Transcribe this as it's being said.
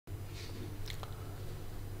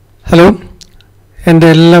Hello എൻ്റെ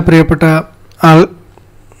എല്ലാ പ്രിയപ്പെട്ട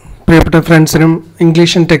ഫ്രണ്ട്സിനും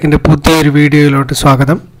ഇംഗ്ലീഷ് ആൻഡ് ടെക്കിൻ്റെ പുതിയൊരു വീഡിയോയിലോട്ട്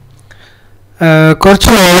സ്വാഗതം.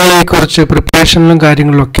 കുറച്ച് പ്രിപ്പറേഷനിലും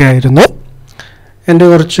കാര്യങ്ങളിലൊക്കെ ആയിരുന്നു. എൻ്റെ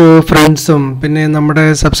കുറച്ച് ഫ്രണ്ട്സും പിന്നെ നമ്മുടെ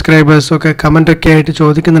സബ്സ്ക്രൈബേഴ്സും ഒക്കെ കമൻ്റൊക്കെ ആയിട്ട്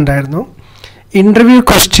ചോദിക്കുന്നുണ്ടായിരുന്നു, ഇൻ്റർവ്യൂ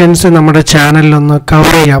ക്വസ്റ്റ്യൻസ് നമ്മുടെ ചാനലിലൊന്ന്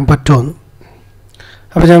കവർ ചെയ്യാൻ പറ്റുമെന്ന്.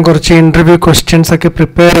 അപ്പോൾ ഞാൻ കുറച്ച് ഇൻ്റർവ്യൂ ക്വസ്റ്റ്യൻസൊക്കെ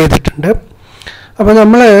പ്രിപ്പയർ ചെയ്തിട്ടുണ്ട്. അപ്പോൾ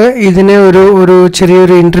നമ്മൾ ഇതിനെ ഒരു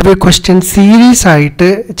ചെറിയൊരു ഇൻ്റർവ്യൂ ക്വസ്റ്റ്യൻ സീരീസ് ആയിട്ട്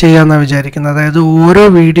ചെയ്യാമെന്നാണ് വിചാരിക്കുന്നത്. അതായത് ഓരോ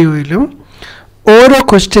വീഡിയോയിലും ഓരോ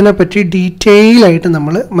ക്വസ്റ്റ്യനെ പറ്റി ഡീറ്റെയിൽ ആയിട്ട്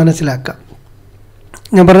നമ്മൾ മനസ്സിലാക്കാം.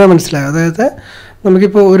 ഞാൻ പറഞ്ഞാൽ മനസ്സിലാകും. അതായത്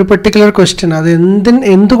നമുക്കിപ്പോൾ ഒരു പെർട്ടിക്കുലർ ക്വസ്റ്റ്യൻ അത്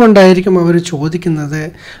എന്തുകൊണ്ടായിരിക്കും അവർ ചോദിക്കുന്നത്,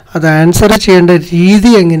 അത് ആൻസർ ചെയ്യേണ്ട രീതി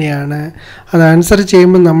എങ്ങനെയാണ്, അത് ആൻസർ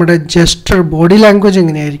ചെയ്യുമ്പോൾ നമ്മുടെ ജസ്റ്റർ ബോഡി ലാംഗ്വേജ്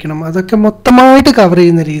എങ്ങനെയായിരിക്കണം, അതൊക്കെ മൊത്തമായിട്ട് കവർ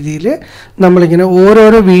ചെയ്യുന്ന രീതിയിൽ നമ്മളിങ്ങനെ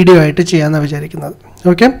ഓരോരോ വീഡിയോ ആയിട്ട് ചെയ്യാമെന്നാണ് വിചാരിക്കുന്നത്.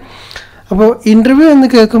 ഓക്കെ, അപ്പോൾ ഇൻ്റർവ്യൂ എന്ന്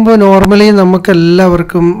കേൾക്കുമ്പോൾ നോർമലി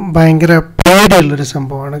നമുക്കെല്ലാവർക്കും ഭയങ്കര പേടിയുള്ളൊരു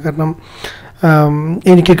സംഭവമാണ്. കാരണം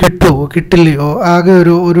എനിക്ക് കിട്ടുമോ കിട്ടില്ലയോ, ആകെ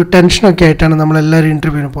ഒരു ടെൻഷനൊക്കെ ആയിട്ടാണ് നമ്മളെല്ലാവരും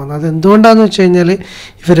ഇൻ്റർവ്യൂവിന് പോകുന്നത്. അത് എന്തുകൊണ്ടാണെന്ന് വെച്ച് കഴിഞ്ഞാൽ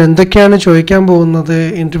ഇവരെന്തൊക്കെയാണ് ചോദിക്കാൻ പോകുന്നത്,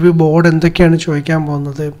 ഇൻ്റർവ്യൂ ബോർഡ് എന്തൊക്കെയാണ് ചോദിക്കാൻ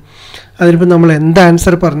പോകുന്നത്, അതിനിപ്പോൾ നമ്മൾ എന്ത്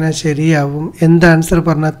ആൻസർ പറഞ്ഞാൽ ശരിയാവും, എന്ത് ആൻസർ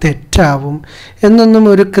പറഞ്ഞാൽ തെറ്റാവും എന്നൊന്നും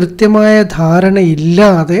ഒരു കൃത്യമായ ധാരണ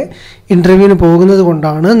ഇല്ലാതെ ഇൻ്റർവ്യൂവിന് പോകുന്നത്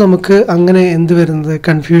കൊണ്ടാണ് നമുക്ക് അങ്ങനെ വരുന്നത്,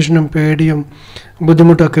 കൺഫ്യൂഷനും പേടിയും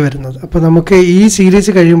ബുദ്ധിമുട്ടൊക്കെ വരുന്നത്. അപ്പോൾ നമുക്ക് ഈ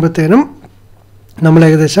സീരീസ് കഴിയുമ്പോഴത്തേനും നമ്മൾ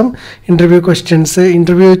ഏകദേശം ഇൻ്റർവ്യൂ ക്വസ്റ്റ്യൻസ്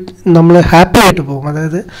നമ്മൾ ഹാപ്പി ആയിട്ട് പോകും.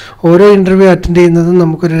 അതായത് ഓരോ ഇൻ്റർവ്യൂ അറ്റൻഡ് ചെയ്യുന്നതും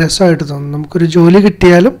നമുക്കൊരു രസമായിട്ട് തോന്നും. നമുക്കൊരു ജോലി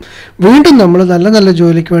കിട്ടിയാലും വീണ്ടും നമ്മൾ നല്ല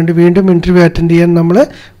ജോലിക്ക് വേണ്ടി വീണ്ടും ഇൻ്റർവ്യൂ അറ്റൻഡ് ചെയ്യാൻ നമ്മൾ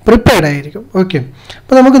പ്രിപ്പയർഡ് ആയിരിക്കും. ഓക്കെ,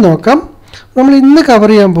 അപ്പോൾ നമുക്ക് നോക്കാം. നമ്മൾ ഇന്ന്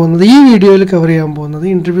ഈ വീഡിയോയിൽ കവർ ചെയ്യാൻ പോകുന്നത്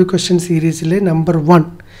ഇൻ്റർവ്യൂ ക്വസ്റ്റ്യൻ സീരീസിലെ number 1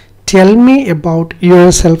 tell me about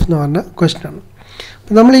your self എന്ന് പറഞ്ഞ ക്വസ്റ്റ്യനാണ്.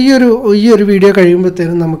 അപ്പോൾ നമ്മൾ ഈ ഒരു വീഡിയോ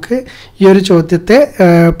കഴിയുമ്പോഴത്തേനും നമുക്ക് ഈ ഒരു ചോദ്യത്തെ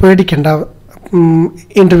പേടിക്കേണ്ട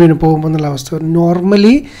ഇൻ്റർവ്യൂവിന് പോകുമ്പോൾ എന്നുള്ള അവസ്ഥ വരും.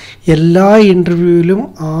 നോർമലി എല്ലാ ഇൻ്റർവ്യൂവിലും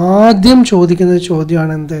ആദ്യം ചോദിക്കുന്ന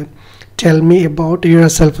ചോദ്യമാണ് tell me about your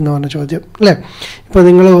self എന്ന് പറഞ്ഞ ചോദ്യം, അല്ലേ? ഇപ്പോൾ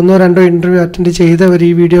നിങ്ങൾ 1-2 ഇൻ്റർവ്യൂ അറ്റൻഡ് ചെയ്തവർ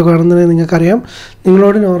ഈ വീഡിയോ കാണുന്നത് നിങ്ങൾക്കറിയാം.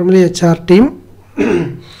 നിങ്ങളോട് നോർമലി HR ടീം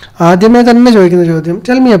ആദ്യമേ തന്നെ ചോദിക്കുന്ന ചോദ്യം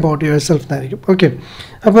tell me about your self എന്നായിരിക്കും. ഓക്കെ,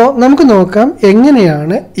 അപ്പോൾ നമുക്ക് നോക്കാം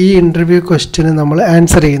എങ്ങനെയാണ് ഈ ഇൻ്റർവ്യൂ ക്വസ്റ്റ്യന് നമ്മൾ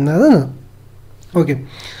ആൻസർ ചെയ്യുന്നത്. ഓക്കെ,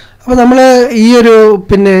 അപ്പോൾ നമ്മൾ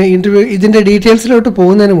ഇൻ്റർവ്യൂ ഇതിൻ്റെ ഡീറ്റെയിൽസിലോട്ട്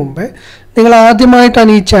പോകുന്നതിന് മുമ്പേ നിങ്ങൾ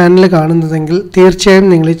ആദ്യമായിട്ടാണ് ഈ ചാനൽ കാണുന്നതെങ്കിൽ തീർച്ചയായും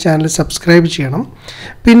നിങ്ങൾ ഈ ചാനൽ സബ്സ്ക്രൈബ് ചെയ്യണം.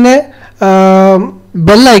 പിന്നെ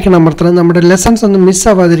ബെല്ലൈക്കൺ അമർത്തണം. നമ്മുടെ ലെസൺസ് ഒന്നും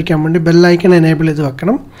മിസ്സാവാതിരിക്കാൻ വേണ്ടി ബെല്ലൈക്കൺ എനേബിൾ ചെയ്ത്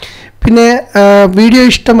വെക്കണം. പിന്നെ വീഡിയോ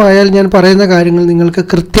ഇഷ്ടമായാൽ ഞാൻ പറയുന്ന കാര്യങ്ങൾ നിങ്ങൾക്ക്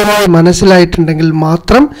കൃത്യമായി മനസ്സിലായിട്ടുണ്ടെങ്കിൽ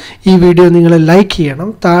മാത്രം ഈ വീഡിയോ നിങ്ങൾ ലൈക്ക് ചെയ്യണം,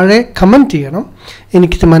 താഴെ കമൻറ്റ് ചെയ്യണം,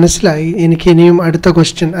 എനിക്കിത് മനസ്സിലായി, എനിക്ക് ഇനിയും അടുത്ത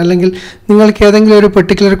ക്വസ്റ്റ്യൻ അല്ലെങ്കിൽ നിങ്ങൾക്ക് ഏതെങ്കിലും ഒരു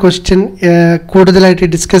പെർട്ടിക്കുലർ ക്വസ്റ്റ്യൻ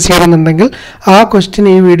കൂടുതലായിട്ട് ഡിസ്കസ് ചെയ്യണമെന്നുണ്ടെങ്കിൽ ആ ക്വസ്റ്റ്യൻ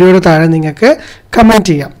ഈ വീഡിയോയുടെ താഴെ നിങ്ങൾക്ക്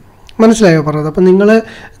കമൻറ്റ് ചെയ്യാം. മനസ്സിലായോ പറഞ്ഞത്? അപ്പോൾ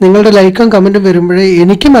നിങ്ങളുടെ ലൈക്കും കമൻറ്റും വരുമ്പോഴേ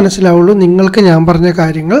എനിക്ക് മനസ്സിലാവുള്ളൂ നിങ്ങൾക്ക് ഞാൻ പറഞ്ഞ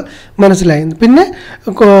കാര്യങ്ങൾ മനസ്സിലായി. പിന്നെ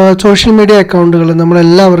സോഷ്യൽ മീഡിയ അക്കൗണ്ടുകൾ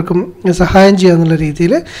നമ്മളെല്ലാവർക്കും സഹായം ചെയ്യാന്നുള്ള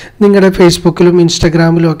രീതിയിൽ നിങ്ങളുടെ ഫേസ്ബുക്കിലും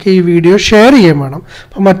ഇൻസ്റ്റാഗ്രാമിലും ഒക്കെ ഈ വീഡിയോ ഷെയർ ചെയ്യാൻ വേണം.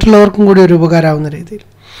 അപ്പോൾ മറ്റുള്ളവർക്കും കൂടി ഒരു ഉപകാരമാവുന്ന രീതിയിൽ.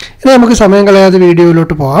 ഇനി നമുക്ക് സമയം കളയാതെ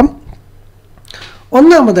വീഡിയോയിലോട്ട് പോകാം.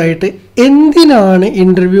 ഒന്നാമതായിട്ട് എന്തിനാണ്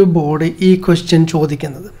ഇൻ്റർവ്യൂ ബോർഡ് ഈ ക്വസ്റ്റ്യൻ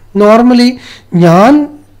ചോദിക്കുന്നത്? നോർമലി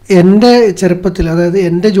എൻ്റെ ചെറുപ്പത്തിൽ, അതായത്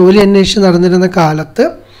എൻ്റെ ജോലി അന്വേഷിച്ച് നടന്നിരുന്ന കാലത്ത്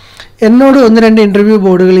എന്നോട് 1-2 ഇൻ്റർവ്യൂ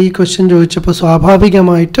ബോർഡുകൾ ഈ ക്വസ്റ്റ്യൻ ചോദിച്ചപ്പോൾ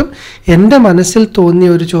സ്വാഭാവികമായിട്ടും എൻ്റെ മനസ്സിൽ തോന്നിയ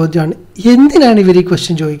ഒരു ചോദ്യമാണ്, എന്തിനാണ് ഇവർ ഈ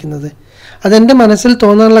ക്വസ്റ്റ്യൻ ചോദിക്കുന്നത്? അതെൻ്റെ മനസ്സിൽ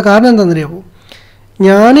തോന്നാനുള്ള കാരണം എന്താണെന്നറിയാമോ?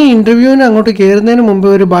 ഞാൻ ഇൻ്റർവ്യൂവിന് അങ്ങോട്ട് കയറുന്നതിന് മുമ്പ്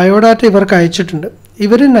ഒരു ബയോഡാറ്റ ഇവർക്ക് അയച്ചിട്ടുണ്ട്.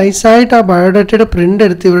 ഇവർ നൈസായിട്ട് ആ ബയോഡാറ്റയുടെ പ്രിൻ്റ്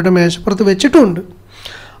എടുത്ത് ഇവരുടെ മേശപ്പുറത്ത് വെച്ചിട്ടുമുണ്ട്.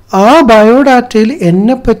 ആ ബയോഡാറ്റയിൽ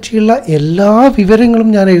എന്നെ പറ്റിയുള്ള എല്ലാ വിവരങ്ങളും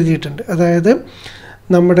ഞാൻ എഴുതിയിട്ടുണ്ട്. അതായത്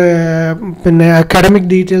നമ്മുടെ അക്കാഡമിക്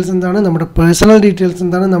ഡീറ്റെയിൽസ് എന്താണ്, നമ്മുടെ പേഴ്സണൽ ഡീറ്റെയിൽസ്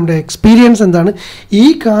എന്താണ്, നമ്മുടെ എക്സ്പീരിയൻസ് എന്താണ്, ഈ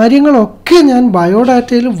കാര്യങ്ങളൊക്കെ ഞാൻ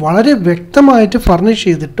ബയോഡാറ്റയിൽ വളരെ വ്യക്തമായിട്ട് ഫർണിഷ്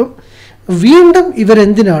ചെയ്തിട്ടും വീണ്ടും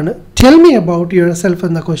ഇവരെന്തിനാണ് tell me about your self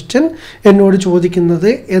എന്ന ക്വസ്റ്റ്യൻ എന്നോട് ചോദിക്കുന്നത്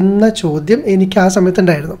എന്ന ചോദ്യം എനിക്ക് ആ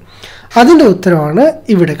സമയത്തുണ്ടായിരുന്നു. അതിൻ്റെ ഉത്തരവാണ്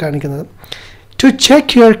ഇവിടെ കാണിക്കുന്നത്. To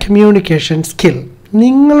check your communication skill,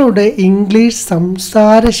 നിങ്ങളുടെ ഇംഗ്ലീഷ്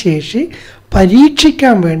സംസാരശേഷി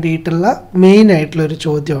പരീക്ഷിക്കാൻ വേണ്ടിയിട്ടുള്ള മെയിനായിട്ടുള്ളൊരു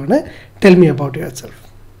ചോദ്യമാണ് tell me about your self.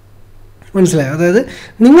 മനസ്സിലായോ? അതായത്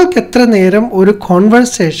നിങ്ങൾക്ക് എത്ര നേരം ഒരു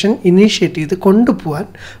കോൺവെർസേഷൻ ഇനീഷ്യേറ്റ് ചെയ്ത് കൊണ്ടുപോകാൻ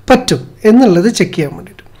പറ്റും എന്നുള്ളത് ചെക്ക് ചെയ്യാൻ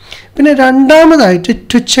വേണ്ടിയിട്ട്. പിന്നെ രണ്ടാമതായിട്ട്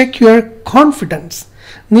ടു ചെക്ക് യുവർ കോൺഫിഡൻസ്,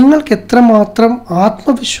 നിങ്ങൾക്ക് എത്രമാത്രം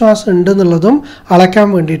ആത്മവിശ്വാസം ഉണ്ടെന്നുള്ളതും അളക്കാൻ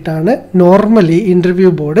വേണ്ടിയിട്ടാണ് നോർമലി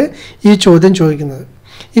ഇൻ്റർവ്യൂ ബോർഡ് ഈ ചോദ്യം ചോദിക്കുന്നത്.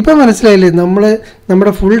 ഇപ്പം മനസ്സിലായില്ലേ,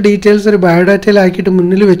 നമ്മുടെ ഫുൾ ഡീറ്റെയിൽസ് ഒരു ബയോഡാറ്റയിലാക്കിയിട്ട്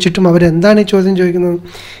മുന്നിൽ വെച്ചിട്ടും അവരെന്താണ് ഈ ചോദ്യം ചോദിക്കുന്നത്.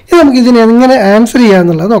 ഇത് നമുക്ക് ഇതിനെ എങ്ങനെ ആൻസർ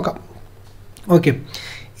ചെയ്യാമെന്നുള്ളത് നോക്കാം. ഓക്കെ,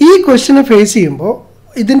 ഈ ക്വസ്റ്റിനെ ഫേസ് ചെയ്യുമ്പോൾ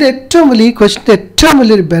ഈ ക്വസ്റ്റിൻ്റെ ഏറ്റവും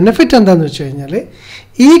വലിയൊരു ബെനിഫിറ്റ് എന്താണെന്ന് വെച്ച് കഴിഞ്ഞാൽ,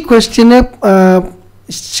 ഈ ക്വസ്റ്റിന്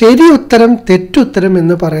ശരി ഉത്തരം തെറ്റുത്തരം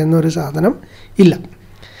എന്ന് പറയുന്ന ഒരു സാധനം ഇല്ല.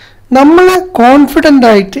 നമ്മൾ കോൺഫിഡൻ്റ്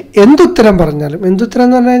ആയിട്ട് എന്തുത്തരം പറഞ്ഞാലും, എന്തുത്തരം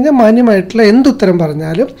എന്ന് പറഞ്ഞു കഴിഞ്ഞാൽ മാന്യമായിട്ടുള്ള എന്തുത്തരം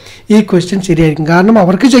പറഞ്ഞാലും ഈ ക്വസ്റ്റ്യൻ ശരിയായിരിക്കും. കാരണം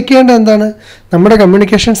അവർക്ക് ചെക്ക് ചെയ്യേണ്ടത് എന്താണ്? നമ്മുടെ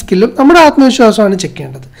കമ്മ്യൂണിക്കേഷൻ സ്കില്ലും നമ്മുടെ ആത്മവിശ്വാസമാണ് ചെക്ക്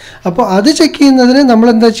ചെയ്യേണ്ടത്. അപ്പോൾ അത് ചെക്ക് ചെയ്യുന്നതിന് നമ്മൾ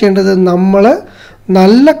എന്താ ചെയ്യേണ്ടത്? നമ്മൾ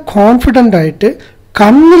നല്ല കോൺഫിഡൻ്റ് ആയിട്ട്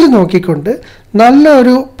കണ്ണിൽ നോക്കിക്കൊണ്ട് നല്ല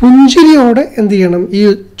ഒരു പുഞ്ചിരിയോടെ എന്ത് ചെയ്യണം? ഈ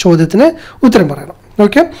ചോദ്യത്തിന് ഉത്തരം പറയണം.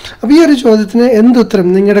 ഓക്കെ, അപ്പോൾ ഈ ഒരു ചോദ്യത്തിന് എന്തുത്തരം,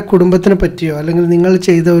 നിങ്ങളുടെ കുടുംബത്തിനെ പറ്റിയോ അല്ലെങ്കിൽ നിങ്ങൾ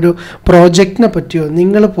ചെയ്ത ഒരു പ്രോജക്റ്റിനെ പറ്റിയോ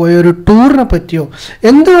നിങ്ങൾ പോയ ഒരു ടൂറിനെ പറ്റിയോ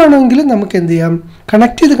എന്ത് വേണമെങ്കിലും നമുക്ക് എന്ത് ചെയ്യാം?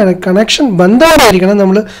 കണക്ഷൻ ബന്ധമായിരിക്കണം.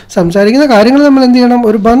 നമ്മൾ സംസാരിക്കുന്ന കാര്യങ്ങൾ നമ്മൾ എന്ത് ചെയ്യണം?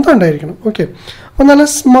 ഒരു ബന്ധം ഉണ്ടായിരിക്കണം. ഓക്കെ, അപ്പോൾ നല്ല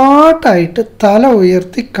സ്മാർട്ടായിട്ട് തല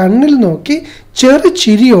ഉയർത്തി കണ്ണിൽ നോക്കി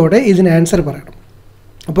ചിരിയോടെ ഇതിന് ആൻസർ പറയണം.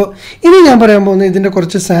 അപ്പോൾ ഇനി ഞാൻ പറയാൻ പോകുന്നത് ഇതിൻ്റെ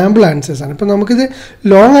കുറച്ച് സാമ്പിൾ ആൻസേഴ്സാണ്. ഇപ്പോൾ നമുക്കിത്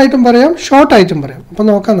ലോങ് ആയിട്ടും പറയാം, ഷോർട്ട് ആയിട്ടും പറയാം. അപ്പോൾ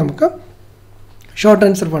നോക്കാം നമുക്ക്. Short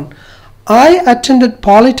answer 1. I attended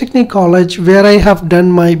Polytechnic College where I have done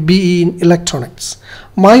my BE in electronics.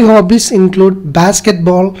 My hobbies include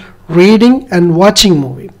basketball, reading and watching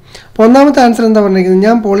movie. അപ്പോൾ ഒന്നാമത്തെ ആൻസർ എന്താ പറഞ്ഞിരിക്കുന്നത്?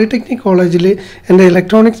 ഞാൻ പോളിടെക്നിക് കോളേജിൽ എൻ്റെ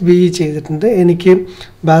ഇലക്ട്രോണിക്സ് BE ചെയ്തിട്ടുണ്ട്. എനിക്ക്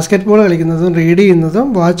ബാസ്കറ്റ് ബോൾ കളിക്കുന്നതും റീഡ് ചെയ്യുന്നതും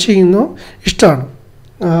വാച്ച് ചെയ്യുന്നതും ഇഷ്ടമാണ്,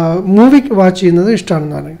 മൂവി വാച്ച് ചെയ്യുന്നത്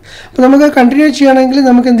ഇഷ്ടമാണെന്ന് പറയുന്നത്. അപ്പോൾ നമുക്ക് കണ്ടിന്യൂ ചെയ്യുകയാണെങ്കിൽ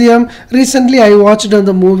നമുക്ക് എന്ത് ചെയ്യാം? Recently I watched on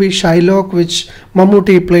the movie Shylock which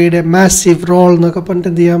Mammootty played A massive role എന്നൊക്കെ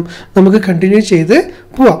പറഞ്ഞിട്ട് എന്ത് ചെയ്യാം? നമുക്ക് കണ്ടിന്യൂ ചെയ്ത്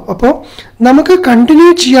പോവാം. അപ്പോൾ നമുക്ക്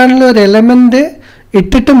കണ്ടിന്യൂ ചെയ്യാനുള്ള ഒരു എലമെൻറ്റ്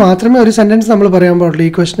ഇട്ടിട്ട് മാത്രമേ ഒരു സെൻറ്റൻസ് നമ്മൾ പറയാൻ പാടുള്ളൂ.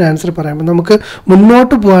 ഈ ക്വസ്റ്റിന് ആൻസർ പറയുമ്പോൾ നമുക്ക്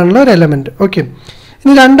മുന്നോട്ട് പോകാനുള്ള ഒരു എലമെൻറ്റ്. ഓക്കെ,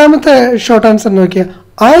 ഇനി രണ്ടാമത്തെ ഷോർട്ട് ആൻസർ നോക്കിയാൽ,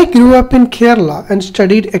 I grew up in Kerala and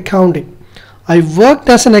studied accounting. I worked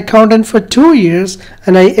as an accountant for 2 years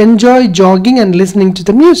and I enjoy jogging and listening to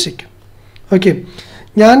the music. Okay,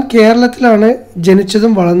 ഞാൻ കേരളത്തിലാണ്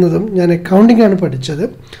ജനിച്ചതും വളർന്നതും. ഞാൻ അക്കൗണ്ടിംഗ് ആണ് പഠിച്ചത്.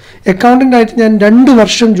 അക്കൗണ്ടൻ്റ് ആയിട്ട് ഞാൻ 2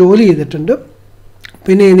 വർഷം ജോലി ചെയ്തിട്ടുണ്ട്.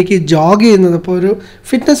 പിന്നെ എനിക്ക് ജോഗ് ചെയ്യുന്നത്, അപ്പോൾ ഒരു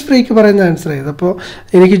ഫിറ്റ്നസ് ഫ്രീക്ക് പറയുന്ന ആൻസർ ചെയ്ത്, അപ്പോൾ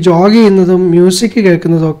എനിക്ക് ജോഗ് ചെയ്യുന്നതും മ്യൂസിക്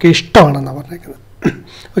കേൾക്കുന്നതും ഒക്കെ ഇഷ്ടമാണെന്നാണ് പറഞ്ഞേക്കുന്നത്.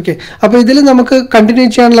 ഓക്കെ, അപ്പോൾ ഇതിൽ നമുക്ക് കണ്ടിന്യൂ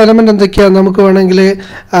ചെയ്യാനുള്ള എലമെൻറ്റ് എന്തൊക്കെയാണ്? നമുക്ക് വേണമെങ്കിൽ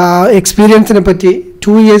എക്സ്പീരിയൻസിനെ പറ്റി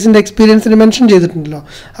 2 ഇയേഴ്സിൻ്റെ എക്സ്പീരിയൻസിന് മെൻഷൻ ചെയ്തിട്ടുണ്ടല്ലോ.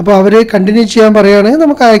 അപ്പോൾ അവർ കണ്ടിന്യൂ ചെയ്യാൻ പറയുകയാണെങ്കിൽ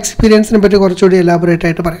നമുക്ക് ആ എക്സ്പീരിയൻസിനെ പറ്റി കുറച്ചുകൂടി എലാബറേറ്റ്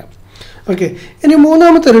ആയിട്ട് പറയാം. ഓക്കെ, ഇനി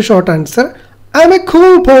മൂന്നാമത്തെ ഒരു short answer, I M A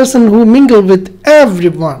cool person who mingle with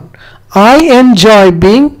every one. I enjoy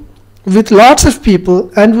being with lots of people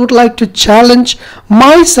and would like to challenge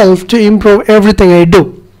my self to improve everything I do.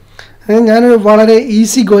 ഞാനൊരു വളരെ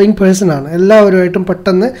easy going person ആണ്, എല്ലാവരുമായിട്ടും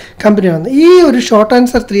പെട്ടെന്ന് company വന്ന്. ഈ ഒരു short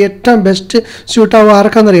answer 3 ഏറ്റവും best സ്യൂട്ടാവുക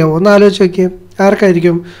ആർക്കാണെന്നറിയാമോ? ഒന്ന് ആലോചിച്ച് നോക്കിയേ,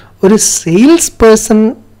 ആർക്കായിരിക്കും? ഒരു സെയിൽസ് പേഴ്സൺ,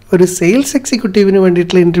 ഒരു സെയിൽസ് എക്സിക്യൂട്ടീവിന്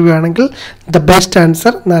വേണ്ടിയിട്ടുള്ള ഇൻ്റർവ്യൂ ആണെങ്കിൽ ദ ബെസ്റ്റ്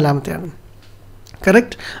ആൻസർ 4-ാമത്തെയാണ്.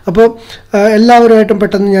 കറക്റ്റ്. അപ്പോൾ എല്ലാവരുമായിട്ടും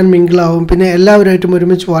പെട്ടെന്ന് ഞാൻ മിങ്കിളാവും, പിന്നെ എല്ലാവരുമായിട്ടും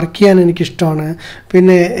ഒരുമിച്ച് വർക്ക് ചെയ്യാൻ എനിക്കിഷ്ടമാണ്,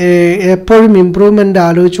 പിന്നെ എപ്പോഴും ഇമ്പ്രൂവ്മെൻ്റ്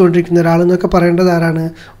ആലോചിച്ചുകൊണ്ടിരിക്കുന്ന ഒരാളെന്നൊക്കെ പറയേണ്ടത് ആരാണ്?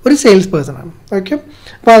 ഒരു സെയിൽസ് പേഴ്സൺ ആണ്. ഓക്കെ,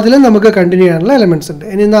 അപ്പോൾ അതിൽ നമുക്ക് കണ്ടിന്യൂ ചെയ്യാനുള്ള എലമെൻറ്റ്സ് ഉണ്ട്.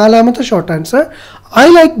 ഇനി 4-ാമത്തെ short answer, I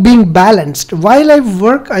like being balanced. While I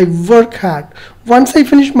work hard. Once I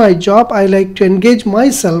finish my job, I like to engage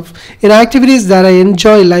myself in activities that I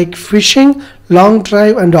enjoy like fishing, long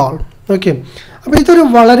drive and all. Okay, അപ്പോൾ ഇതൊരു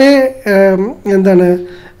വളരെ എന്താണ്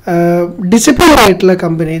disciplined ആയിട്ടുള്ള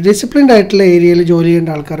company, disciplined ആയിട്ടുള്ള ഏരിയയിൽ ജോലി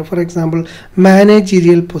ചെയ്യേണ്ട ആൾക്കാർ, ഫോർ എക്സാമ്പിൾ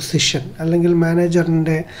മാനേജീരിയൽ പൊസിഷൻ അല്ലെങ്കിൽ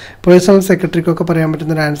മാനേജറിൻ്റെ പേഴ്സണൽ സെക്രട്ടറിക്കൊക്കെ പറയാൻ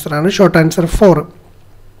പറ്റുന്നൊരു ആൻസറാണ് ഷോർട്ട് ആൻസർ 4.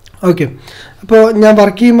 ഓക്കെ, അപ്പോൾ ഞാൻ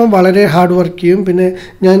വർക്ക് ചെയ്യുമ്പോൾ വളരെ ഹാർഡ് വർക്ക് ചെയ്യും, പിന്നെ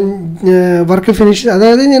ഞാൻ വർക്ക് ഫിനിഷ്,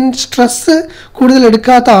 അതായത് ഞാൻ സ്ട്രെസ്സ് കൂടുതൽ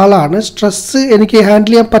എടുക്കാത്ത ആളാണ്, സ്ട്രെസ്സ് എനിക്ക്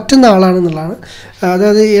ഹാൻഡിൽ ചെയ്യാൻ പറ്റുന്ന ആളാണെന്നുള്ളതാണ്.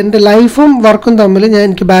 അതായത് എൻ്റെ ലൈഫും വർക്കും തമ്മിൽ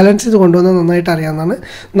എനിക്ക് ബാലൻസ് ചെയ്ത് കൊണ്ടുവന്നത് നന്നായിട്ട് അറിയാമെന്നാണ്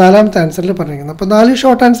 4-ാമത്തെ ആൻസറിൽ പറഞ്ഞിരിക്കുന്നത്. അപ്പോൾ 4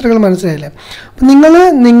 ഷോർട്ട് ആൻസറുകൾ മനസ്സിലായില്ലേ? അപ്പോൾ നിങ്ങൾ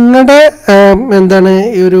നിങ്ങളുടെ എന്താണ്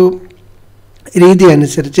ഈ ഒരു രീതി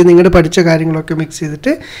അനുസരിച്ച് നിങ്ങളുടെ പഠിച്ച കാര്യങ്ങളൊക്കെ മിക്സ്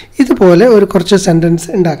ചെയ്തിട്ട് ഇതുപോലെ ഒരു കുറച്ച് സെൻറ്റൻസ്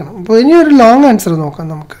ഉണ്ടാക്കണം. അപ്പോൾ ഇനി ഒരു ലോങ് ആൻസർ നോക്കാം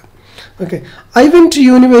നമുക്ക്. Okay, I went to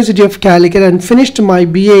University of Calicut and finished my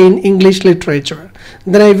BA in English Literature.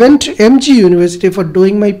 Then I went to MG University for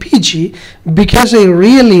doing my PG because I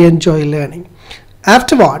really enjoy learning.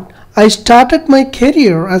 Afterward, I started my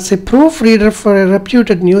career as a proofreader for a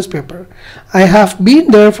reputed newspaper. I have been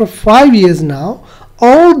there for 5 years now,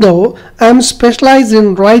 although I am specialized in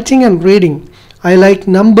writing and reading. I like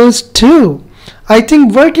numbers too. I think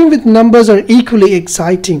working with numbers are equally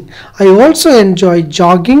exciting. I also enjoy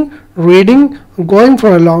jogging, reading, going for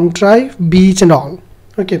a long drive, beach and all.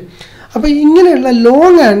 Okay, അപ്പോൾ ഇങ്ങനെയുള്ള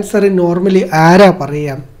long answer normally ആരാ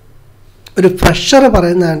പറയാം? ഒരു fresher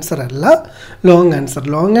പറയുന്ന answer അല്ല long answer.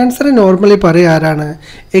 Long answer normally പറയുക ആരാണ്?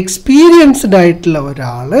 Experienced ആയിട്ടുള്ള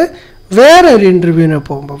ഒരാൾ വേറെ ഒരു ഇൻ്റർവ്യൂവിന്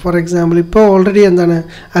പോകുമ്പോൾ, ഫോർ എക്സാമ്പിൾ ഇപ്പോൾ ഓൾറെഡി എന്താണ്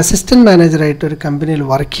അസിസ്റ്റൻറ്റ് മാനേജറായിട്ട് ഒരു കമ്പനിയിൽ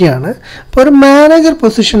വർക്ക് ചെയ്യാണ്. അപ്പോൾ ഒരു മാനേജർ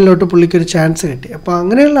പൊസിഷനിലോട്ട് പുള്ളിക്കൊരു ചാൻസ് കിട്ടി. അപ്പോൾ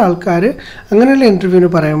അങ്ങനെയുള്ള ആൾക്കാർ അങ്ങനെയുള്ള ഇൻ്റർവ്യൂവിന്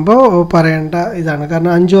പറയുമ്പോൾ പറയേണ്ട ഇതാണ്.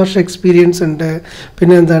 കാരണം 5 വർഷം എക്സ്പീരിയൻസ് ഉണ്ട്,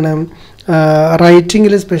 പിന്നെ എന്താണ്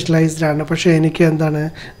റൈറ്റിങ്ങിൽ സ്പെഷ്യലൈസ്ഡ് ആണ്, പക്ഷേ എനിക്ക് എന്താണ്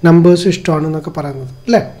നമ്പേഴ്സ് ഇഷ്ടമാണെന്നൊക്കെ പറയുന്നത്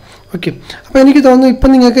അല്ലേ? ഓക്കെ, അപ്പോൾ എനിക്ക് തോന്നുന്നു ഇപ്പം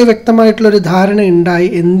നിങ്ങൾക്ക് വ്യക്തമായിട്ടുള്ളൊരു ധാരണ ഉണ്ടായി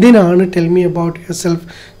എന്തിനാണ് tell me about your self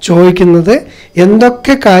ചോദിക്കുന്നത്,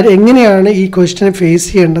 എന്തൊക്കെ എങ്ങനെയാണ് ഈ ക്വസ്റ്റ്യനെ ഫേസ്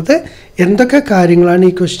ചെയ്യേണ്ടത്, എന്തൊക്കെ കാര്യങ്ങളാണ്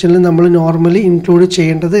ഈ ക്വസ്റ്റ്യനിൽ നമ്മൾ നോർമലി ഇൻക്ലൂഡ്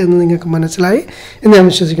ചെയ്യേണ്ടത് എന്ന് നിങ്ങൾക്ക് മനസ്സിലായി എന്ന് ഞാൻ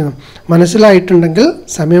വിശ്വസിക്കുന്നു. മനസ്സിലായിട്ടുണ്ടെങ്കിൽ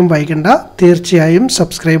സമയം വൈകണ്ട, തീർച്ചയായും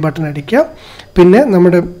സബ്സ്ക്രൈബ് ബട്ടൺ അടിക്കുക. പിന്നെ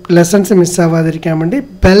നമ്മുടെ ലെസൺസ് മിസ്സാവാതിരിക്കാൻ വേണ്ടി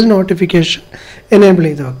ബെൽ നോട്ടിഫിക്കേഷൻ എനേബിൾ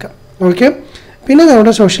ചെയ്ത് വെക്കാം. ഓക്കെ, പിന്നെ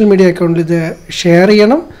നമ്മുടെ സോഷ്യൽ മീഡിയ അക്കൗണ്ടിൽ ഇത് ഷെയർ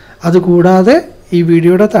ചെയ്യണം. അതുകൂടാതെ ഈ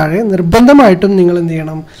വീഡിയോയുടെ താഴെ നിർബന്ധമായിട്ടും നിങ്ങൾ എന്ത്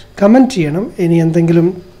ചെയ്യണം? കമൻറ്റ് ചെയ്യണം. ഇനി എന്തെങ്കിലും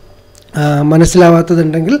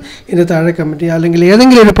മനസ്സിലാവാത്തതുണ്ടെങ്കിൽ ഇതിന് താഴെ കമൻറ്റ് ചെയ്യുക, അല്ലെങ്കിൽ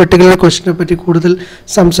ഏതെങ്കിലും ഒരു പെർട്ടിക്കുലർ ക്വസ്റ്റിനെ പറ്റി കൂടുതൽ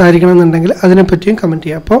സംസാരിക്കണമെന്നുണ്ടെങ്കിൽ അതിനെപ്പറ്റിയും കമൻറ്റ്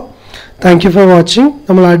ചെയ്യുക. അപ്പോൾ താങ്ക് യു ഫോർ വാച്ചിങ്.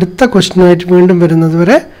 നമ്മൾ അടുത്ത ക്വസ്റ്റ്യനുമായിട്ട് വീണ്ടും വരുന്നത്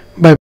വരെ